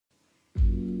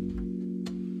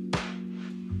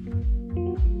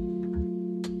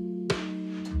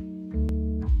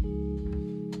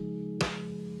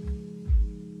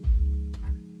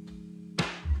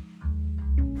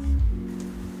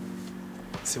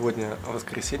Сегодня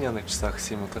воскресенье, на часах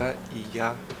 7 утра, и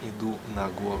я иду на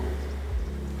гору.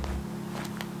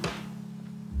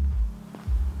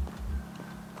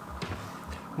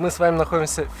 Мы с вами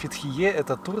находимся в Фетхие,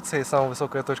 это Турция, и самая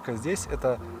высокая точка здесь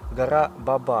это гора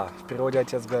Баба. В переводе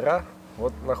 «Отец гора»,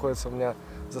 вот находится у меня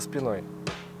за спиной.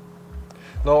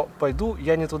 Но пойду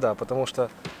я не туда, потому что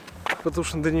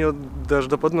до нее даже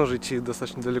до подножия идти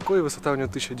достаточно далеко, и высота у нее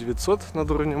 1900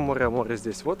 над уровнем моря, а море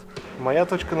здесь вот. Моя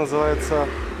точка называется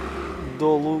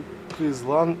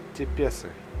Долукızlan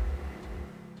Tepesi.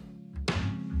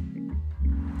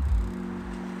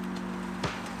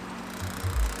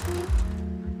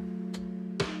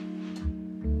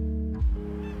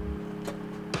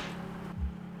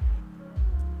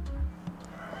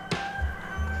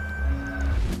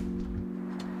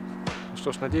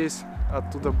 Что ж, надеюсь,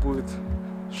 оттуда будет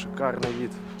шикарный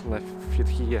вид на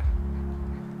Фетхие.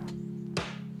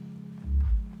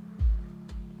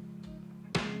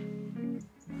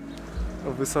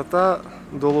 Высота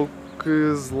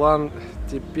Долукızlan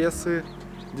Tepesi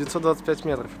 925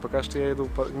 метров. Пока что я иду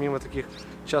мимо таких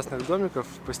частных домиков,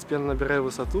 постепенно набираю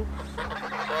высоту.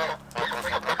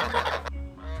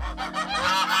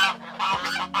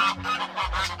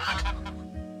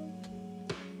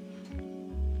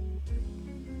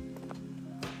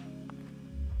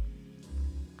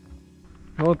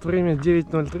 Ну вот время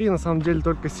 9:03, на самом деле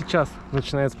только сейчас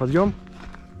начинается подъем.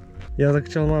 Я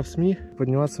закачал Maps.me,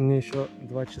 подниматься мне еще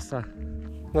 2 часа.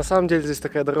 На самом деле здесь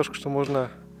такая дорожка, что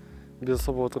можно без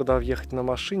особого труда въехать на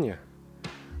машине,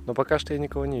 но пока что я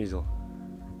никого не видел.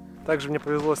 Также мне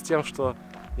повезло с тем, что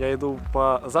я иду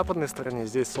по западной стороне,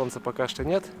 здесь солнца пока что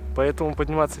нет, поэтому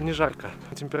подниматься не жарко.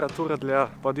 Температура для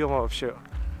подъема вообще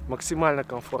максимально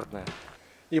комфортная.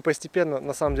 И постепенно,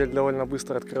 на самом деле, довольно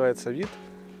быстро открывается вид.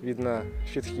 Видно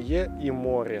Фетхие и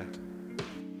море.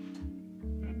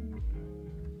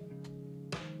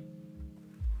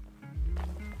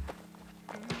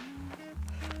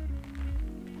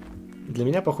 Для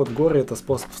меня поход в горы – это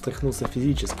способ встряхнуться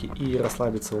физически и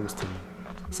расслабиться умственно.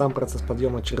 Сам процесс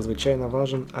подъема чрезвычайно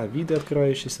важен, а виды,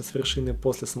 открывающиеся с вершины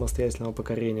после самостоятельного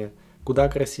покорения, куда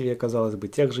красивее, казалось бы,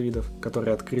 тех же видов,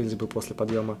 которые открылись бы после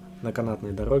подъема на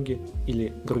канатной дороге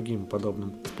или другим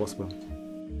подобным способом.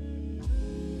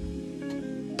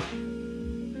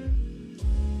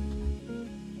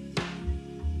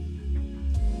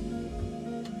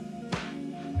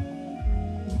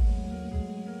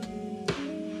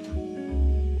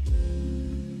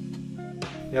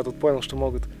 Я тут понял, что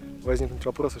могут возникнуть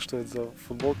вопросы, что это за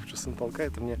футболка, что сын полка.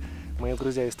 Это мне мои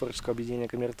друзья из творческого объединения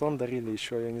 «Камертон» дарили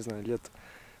еще, я не знаю, лет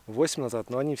 8 назад,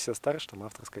 но они все старше, там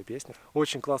авторская песня.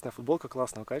 Очень классная футболка,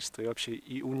 классного качества и вообще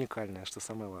и уникальная, что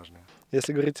самое важное.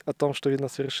 Если говорить о том, что видно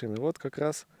с вершины, вот как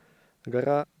раз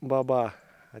гора Баба,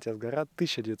 Отец гора,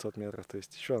 1900 метров, то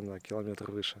есть еще на километр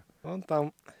выше. Вон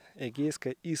там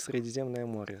Эгейское и Средиземное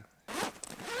море.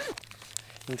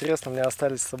 Интересно, у меня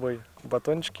остались с собой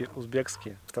батончики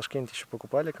узбекские. В Ташкенте еще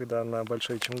покупали, когда на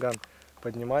Большой Чинган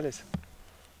поднимались.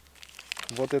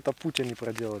 Вот это путь они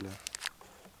проделали.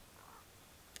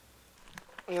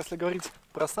 Если говорить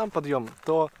про сам подъем,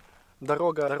 то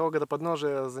дорога до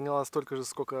подножия заняла столько же,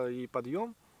 сколько и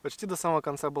подъем. Почти до самого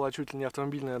конца была чуть ли не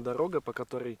автомобильная дорога, по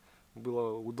которой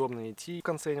было удобно идти. В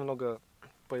конце я немного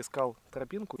поискал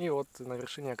тропинку, и вот на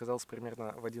вершине оказался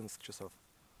примерно в 11 часов.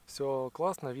 Все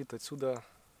классно, вид отсюда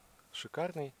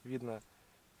шикарный, видно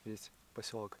весь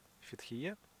поселок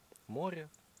Фетхие, море,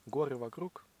 горы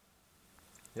вокруг.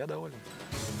 Я доволен.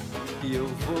 Eu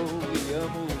vou e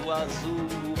amo o azul,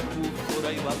 o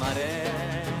púrpura e o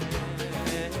amarelo.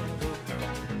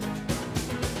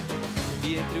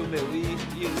 E entre o meu ir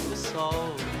e o do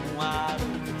sol, um aro,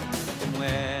 um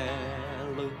elo.